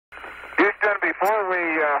Houston, before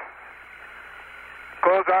we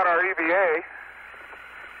close out our EVA,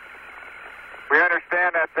 we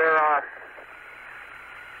understand that there are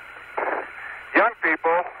young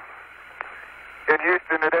people in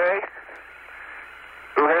Houston today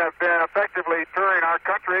who have been effectively touring our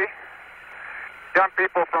country, young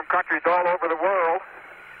people from countries all over the world,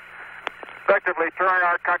 effectively touring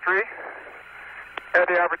our country, had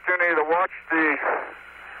the opportunity to watch the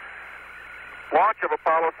launch of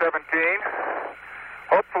Apollo 17,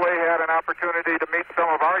 hopefully had an opportunity to meet some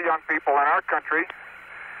of our young people in our country,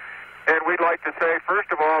 and we'd like to say,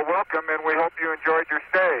 first of all, welcome, and we hope you enjoyed your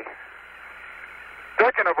stay.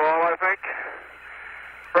 Second of all, I think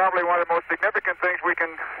probably one of the most significant things we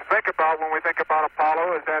can think about when we think about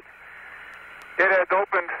Apollo is that it has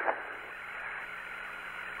opened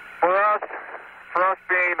for us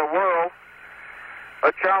being the world,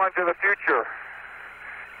 a challenge of the future.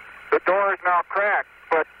 The door is now cracked,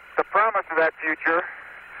 but the promise of that future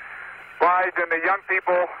lies in the young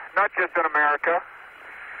people, not just in America,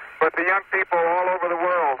 but the young people all over the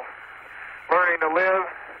world, learning to live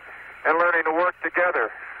and learning to work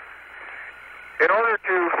together. In order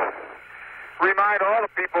to remind all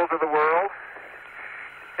the peoples of the world,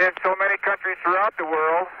 in so many countries throughout the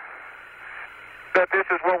world, that this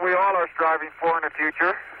is what we all are striving for in the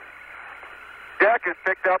future, Jack has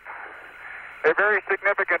picked up a very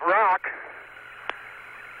significant rock,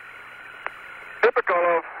 typical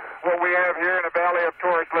of what we have here in the Valley of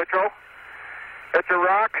Torres Littrow. It's a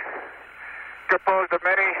rock composed of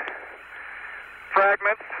many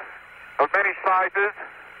fragments, of many sizes,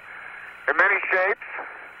 and many shapes,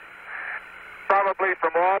 probably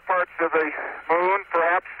from all parts of the moon,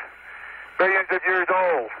 perhaps billions of years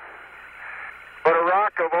old. But a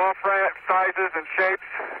rock of all sizes and shapes,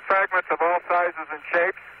 fragments of all sizes and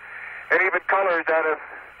shapes, and even colors that have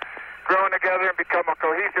grown together and become a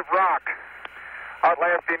cohesive rock,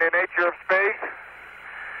 outlasting the nature of space,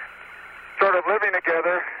 sort of living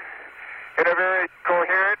together in a very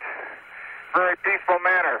coherent, very peaceful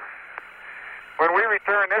manner. When we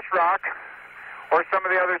return this rock, or some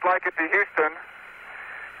of the others like it to Houston,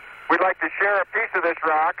 we'd like to share a piece of this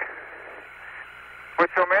rock with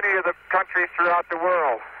so many of the countries throughout the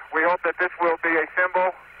world. We hope that this will be a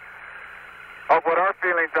symbol of what our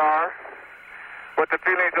feelings are, what the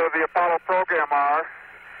feelings of the Apollo program are,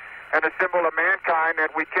 and a symbol of mankind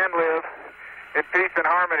that we can live in peace and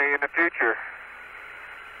harmony in the future.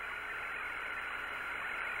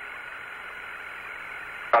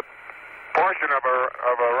 A portion of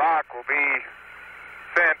a rock will be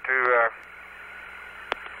sent to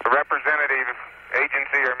a representative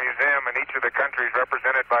agency or museum in each of the countries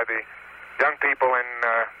represented by the young people in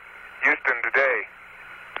Houston today.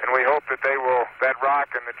 And we hope that that rock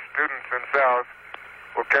and the students themselves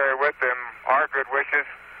will carry with them our good wishes,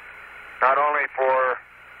 not only for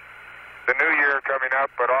the new year coming up,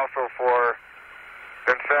 but also for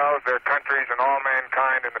themselves, their countries, and all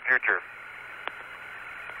mankind in the future.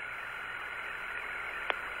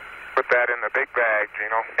 Put that in the big bag,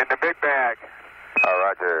 Gino. In the big bag.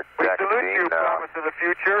 Roger. We Jack salute and you, Gene, promise of the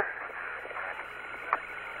future.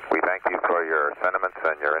 we thank you for your sentiments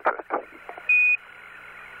and your interest.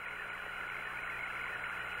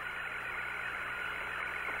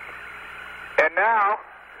 And now,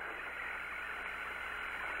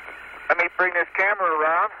 let me bring this camera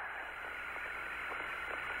around.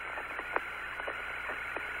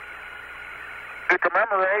 To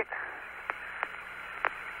commemorate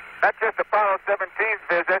not just Apollo 17's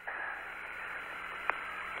visit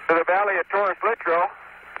to the Valley of Torres Littrow,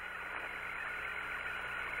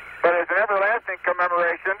 but as an everlasting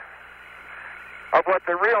commemoration of what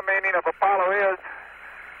the real meaning of Apollo is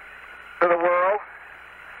to the world,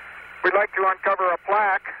 we'd like to uncover a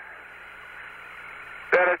plaque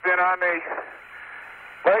that has been on the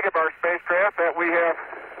leg of our spacecraft that we have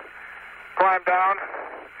climbed down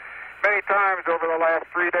many times over the last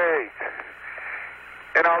 3 days.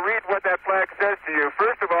 And I'll read what that plaque says to you.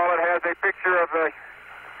 First of all, it has a picture of the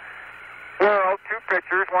world, two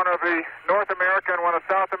pictures, one of the North America and one of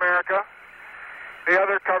South America. The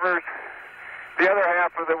other covers the other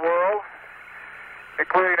half of the world,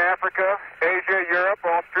 including Africa, Asia, Europe,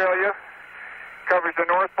 Australia, covers the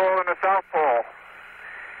North Pole and the South Pole.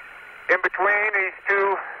 In between these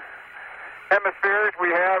two hemispheres, we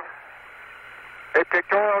have a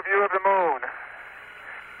pictorial view of the moon,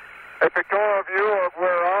 a pictorial view of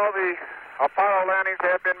where all the Apollo landings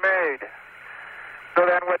have been made, so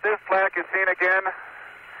that when this plaque is seen again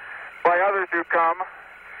by others who come,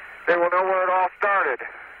 they will know where it all started.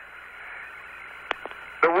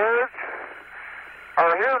 The words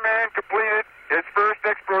are, "Here man completed his first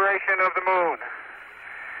exploration of the moon.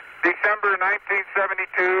 December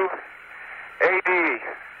 1972 AD.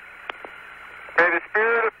 May the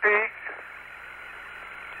spirit of peace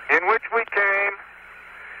in which we came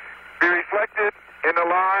be reflected in the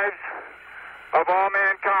lives of all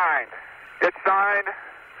mankind. It's signed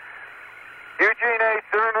Eugene A.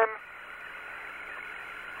 Cernan,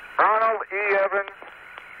 Ronald E. Evans,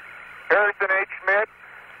 Harrison H. Schmitt,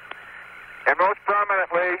 and most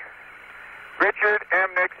prominently, Richard M.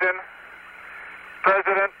 Nixon,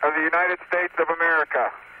 President of the United States of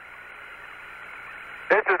America.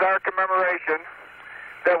 This is our commemoration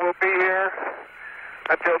that will be here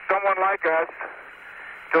until someone like us,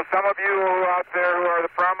 till some of you out there who are the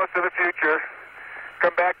promise of the future,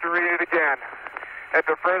 come back to read it again and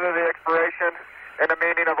to further the expiration and the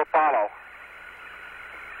meaning of Apollo.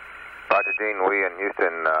 Roger, Gene, we in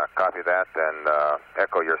Houston copy that and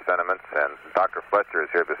echo your sentiments. And Dr. Fletcher is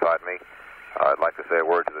here beside me. I'd like to say a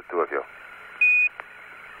word to the two of you.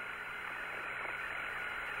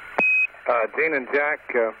 Gene and Jack,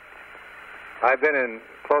 I've been in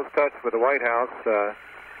close touch with the White House,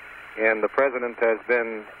 and the President has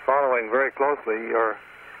been following very closely your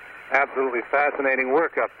absolutely fascinating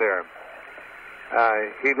work up there.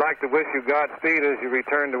 He'd like to wish you Godspeed as you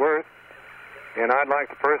return to Earth, and I'd like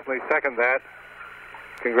to personally second that.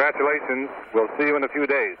 Congratulations. We'll see you in a few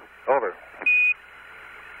days. Over.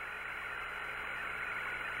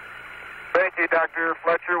 Thank you, Dr.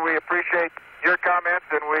 Fletcher. We appreciate your comments,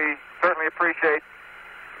 and we certainly appreciate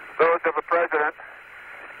those of the President.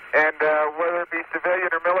 And whether it be civilian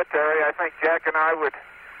or military, I think Jack and I would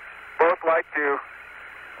both like to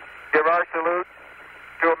give our salute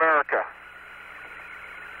to America.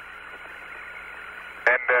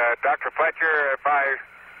 And Dr. Fletcher, if I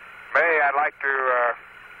may, I'd like to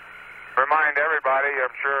remind everybody,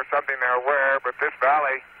 I'm sure something they're aware, but this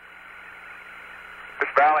valley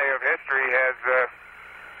of history has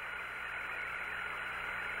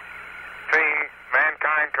seen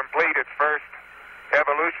mankind complete its first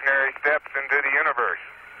evolutionary steps into the universe,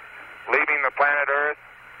 leaving the planet Earth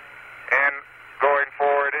and going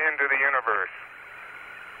forward into the universe.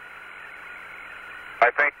 I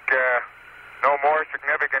think no more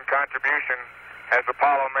significant contribution has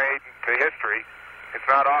Apollo made to history. It's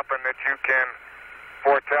not often that you can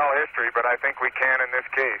foretell history, but I think we can in this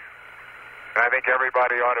case. And I think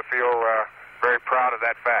everybody ought to feel very proud of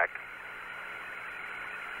that fact.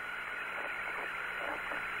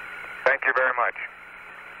 Thank you very much.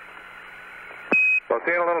 We'll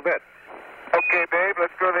see you in a little bit. Okay, Dave,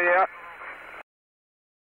 let's go to the